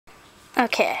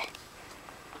Okay,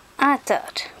 I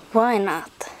thought, why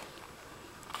not?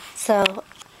 So,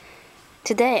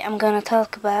 today I'm gonna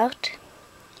talk about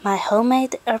my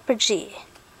homemade RPG.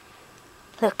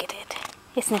 Look at it,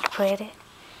 isn't it pretty?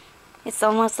 It's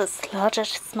almost as large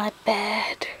as my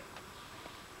bed.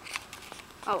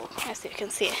 Oh, as you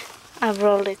can see, I've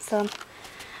rolled it some.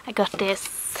 I got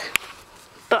this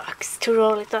box to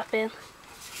roll it up in.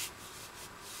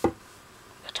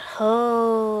 Got a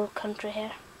whole country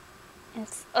here.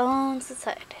 Its own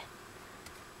society.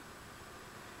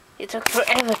 It took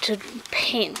forever to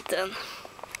paint and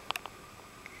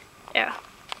yeah.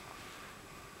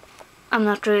 I'm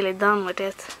not really done with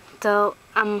it, though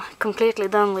I'm completely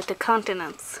done with the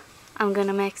continents. I'm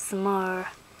gonna make some more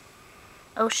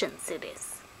ocean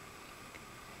cities.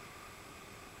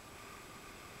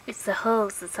 It's a whole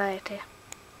society.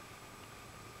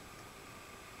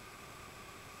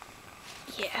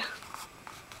 Yeah.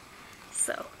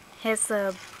 So, here's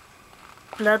a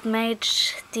blood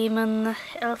mage demon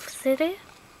elf city.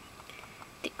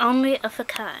 The only of a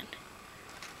kind.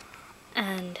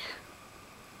 And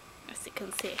as you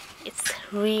can see, it's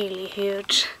really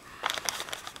huge.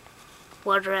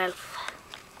 Water elf.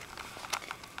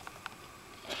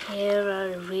 Here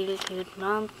are a really huge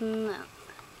mountain and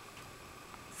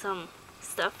some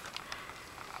stuff.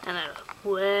 And a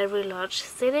very large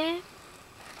city.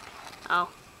 Oh,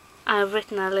 I've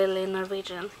written a little in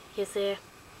Norwegian. You see,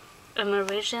 I'm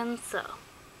Norwegian, so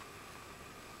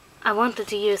I wanted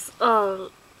to use all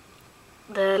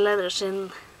the letters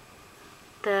in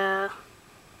the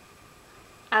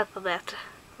alphabet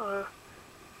or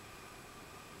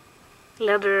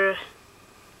letter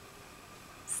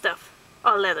stuff.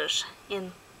 All letters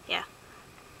in, yeah,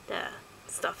 the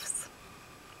stuffs.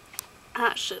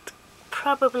 I should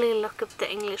probably look up the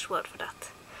English word for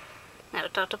that. Never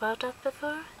thought about that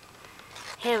before.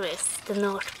 Here is the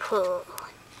North Pole,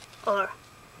 or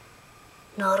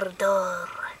Nordor.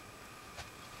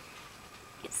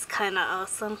 It's kinda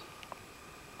awesome.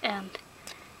 And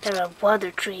there are water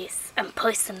trees and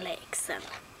poison lakes and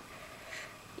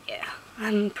yeah,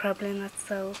 I'm probably not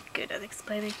so good at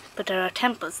explaining. But there are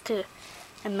temples too,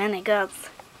 and many gods.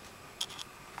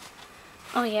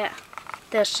 Oh yeah,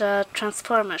 there's a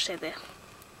transformer city.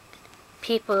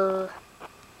 People,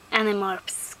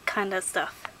 animorphs kind of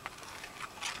stuff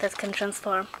that can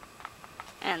transform.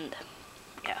 And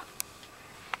yeah,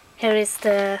 here is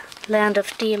the land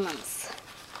of demons.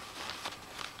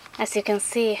 As you can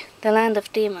see, the land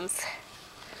of demons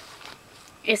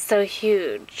is so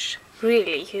huge,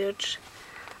 really huge.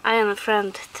 I and a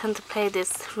friend tend to play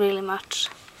this really much,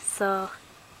 so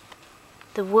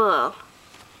the world,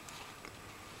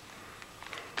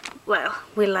 well,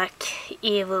 we like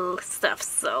evil stuff,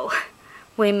 so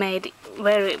we made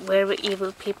very, very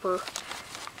evil people.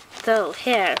 So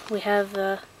here we have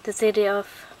the city of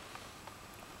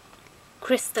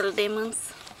crystal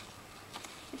demons.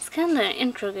 It's kinda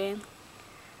intriguing,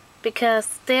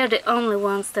 because they're the only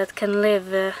ones that can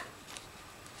live,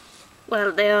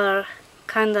 well, they are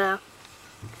kinda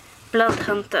blood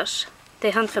hunters.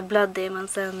 They hunt for blood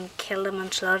demons and kill them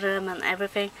and slaughter them and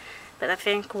everything, but I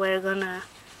think we're gonna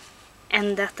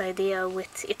end that idea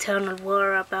with eternal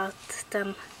war about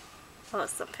them or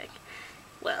something.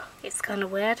 Well, it's kinda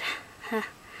weird.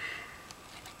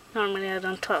 Normally I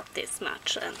don't talk this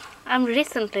much, and I'm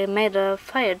recently made a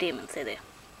fire demon city.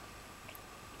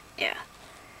 Yeah,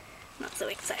 not so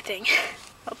exciting.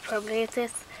 Well, probably it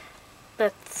is.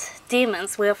 But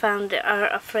demons we have found are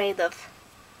afraid of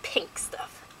pink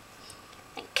stuff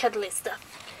and cuddly stuff.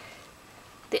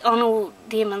 The only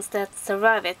demons that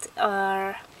survive it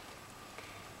are,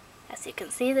 as you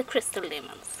can see, the crystal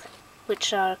demons,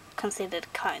 which are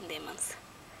considered kind demons.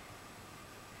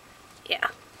 Yeah.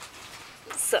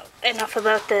 So, enough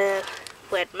about the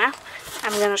weird map.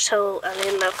 I'm gonna show a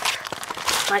little of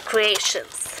my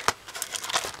creations.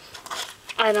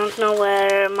 I don't know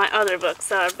where my other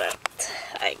books are, but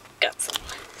I got some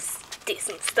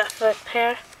decent stuff up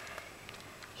here.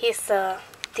 He's a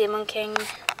demon king,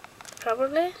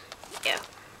 probably. Yeah,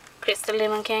 crystal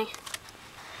demon king.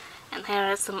 And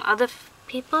here are some other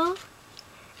people.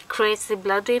 Crazy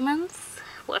blood demons.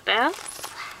 What else?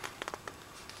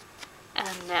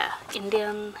 And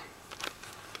Indian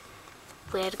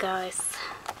weird guys.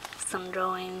 Some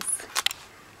drawings.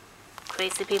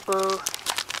 Crazy people.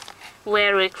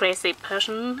 Very crazy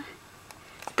person.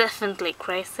 Definitely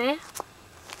crazy.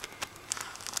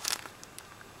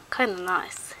 Kinda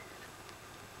nice.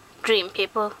 Dream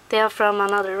people. They are from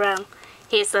another realm.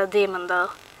 He's a demon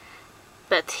though.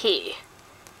 But he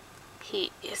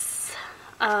is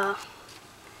a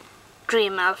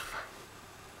dream elf.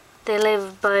 They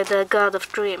live by the god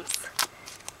of dreams.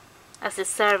 as his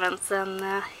servants,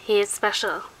 and he is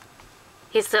special.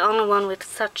 He's the only one with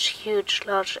such huge,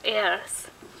 large ears.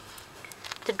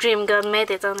 The dream god made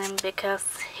it on him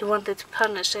because he wanted to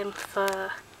punish him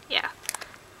for, yeah,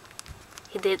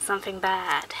 he did something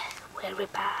bad, very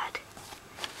bad.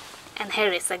 And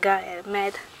here is a guy I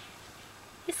made.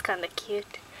 He's kinda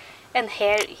cute. And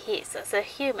here he is as a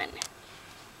human.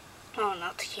 Oh,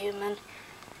 not human.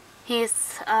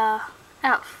 He's a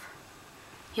elf.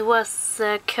 He was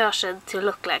cursed to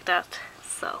look like that,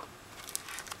 so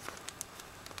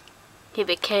he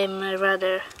became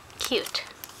rather cute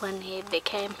when he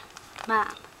became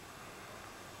man.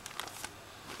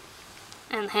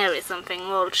 And here is something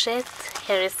old shit.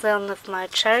 Here is one of my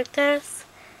characters.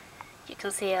 You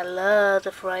can see a lot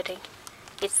of writing.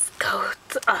 It's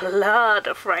got a lot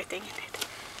of writing in it.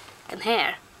 And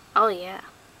here, oh yeah,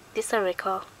 this I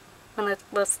recall. When I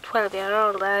was 12 years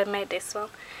old I made this one.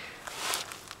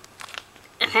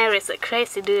 And here is a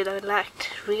crazy dude I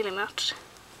liked really much.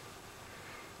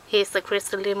 He's a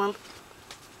crystal demon.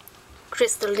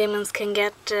 Crystal demons can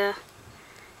get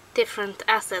different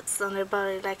assets on their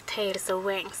body, like tails or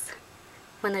wings,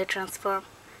 when they transform.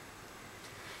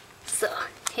 So,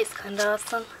 he's kinda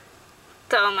awesome.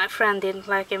 Though my friend didn't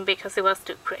like him because he was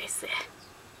too crazy.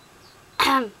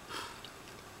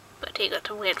 But he got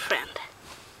a weird friend.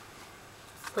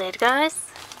 Weird guys?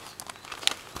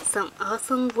 Some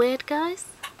awesome weird guys?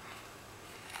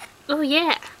 Oh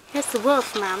yeah, here's the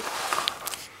wolf man.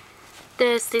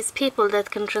 There's these people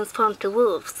that can transform to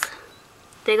wolves.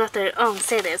 They got their own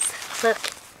cities.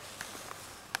 Look.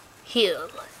 Heel.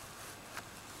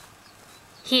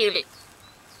 Heel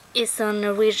is a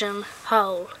Norwegian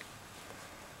howl.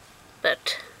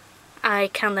 But I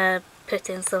kinda put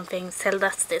in something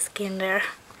Zeldastic in there.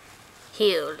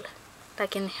 Heel.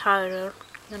 Like in Hyrule,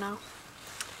 you know.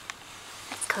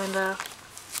 It's kinda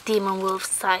demon wolf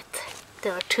site.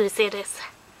 There are 2 cities.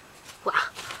 Wow.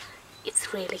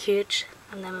 It's really huge.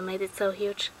 I've never made it so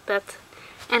huge. But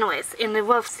anyways, in the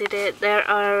wolf city there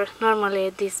are normally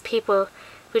these people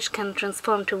which can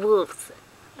transform to wolves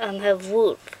and have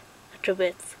wolf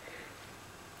attributes.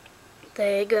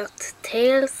 They got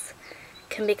tails,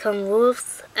 can become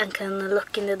wolves, and can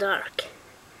look in the dark.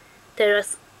 There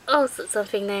is also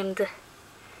something named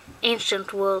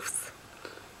ancient wolves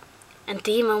and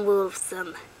demon wolves,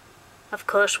 and of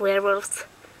course werewolves.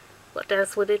 What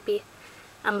else would it be?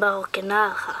 And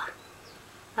Barokenaha,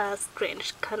 a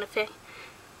strange kind of thing.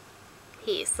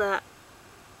 He's I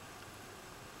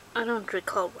don't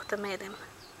recall what I made him.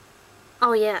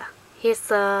 Oh yeah, he's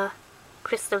a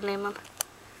crystal demon.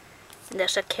 And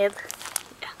there's a kid.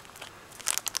 Yeah.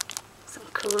 Some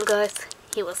cool guys.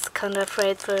 He was kinda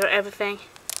afraid for everything.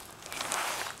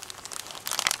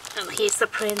 And he's a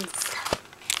prince.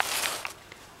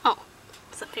 Oh,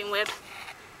 something weird.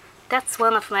 That's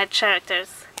one of my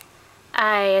characters.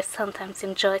 I sometimes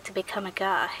enjoy to become a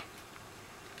guy.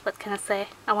 What can I say?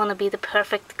 I want to be the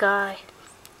perfect guy.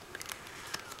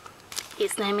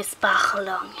 His name is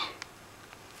Bachelong.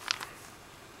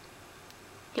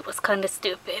 He was kinda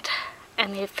stupid,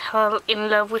 and he fell in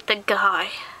love with a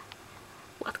guy.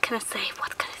 What can I say?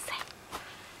 What can I say?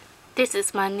 This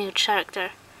is my new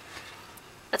character.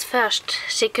 At first,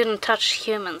 she couldn't touch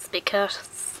humans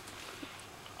because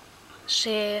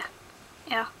she's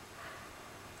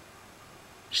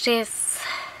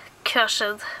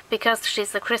cursed. Because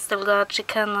she's a crystal god, she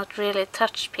cannot really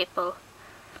touch people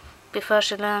before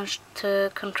she learns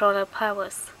to control her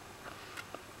powers.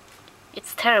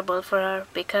 It's terrible for her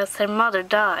because her mother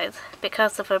died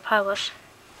because of her powers.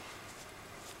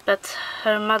 But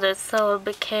her mother's soul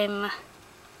became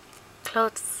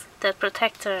clothes that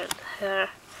protected her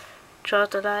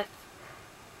throughout her life.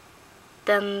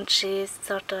 Then she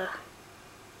sorta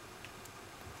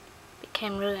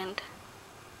became ruined.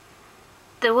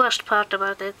 The worst part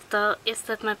about it, though, is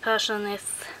that my person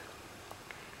is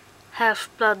half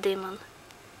blood demon,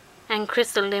 and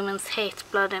crystal demons hate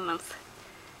blood demons.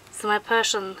 So my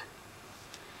person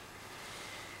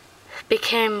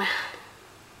became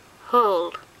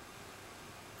whole,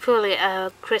 fully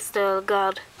a crystal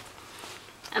god,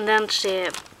 and then she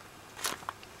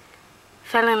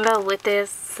fell in love with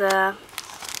this, not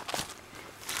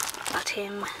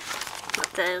him,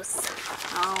 not those,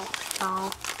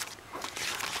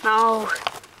 no,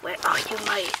 where are you,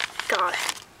 my god?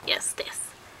 Yes, this.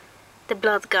 The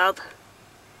blood god.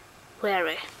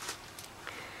 Weary.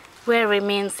 Weary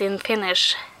means in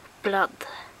Finnish, blood.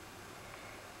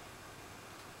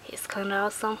 He's kinda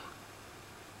awesome.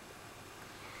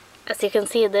 As you can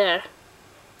see there,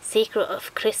 Secret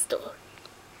of Crystal.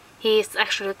 He is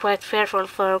actually quite fearful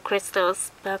for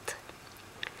crystals, but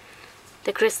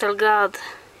the crystal god,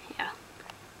 yeah,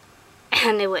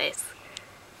 Anyways,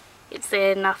 it's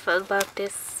enough about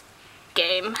this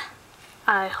game.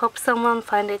 I hope someone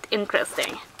find it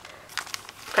interesting.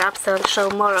 Perhaps I'll show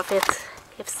more of it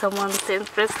if someone's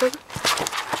interested.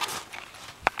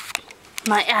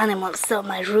 My animals, so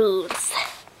my rules.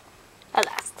 A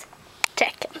last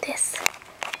check on this.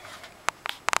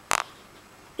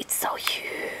 It's so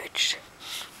huge.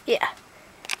 Yeah.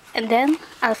 And then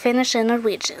I'll finish in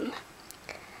Norwegian.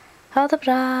 Ha det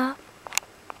bra.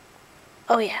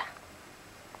 Oh yeah.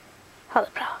 Ha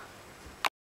det bra.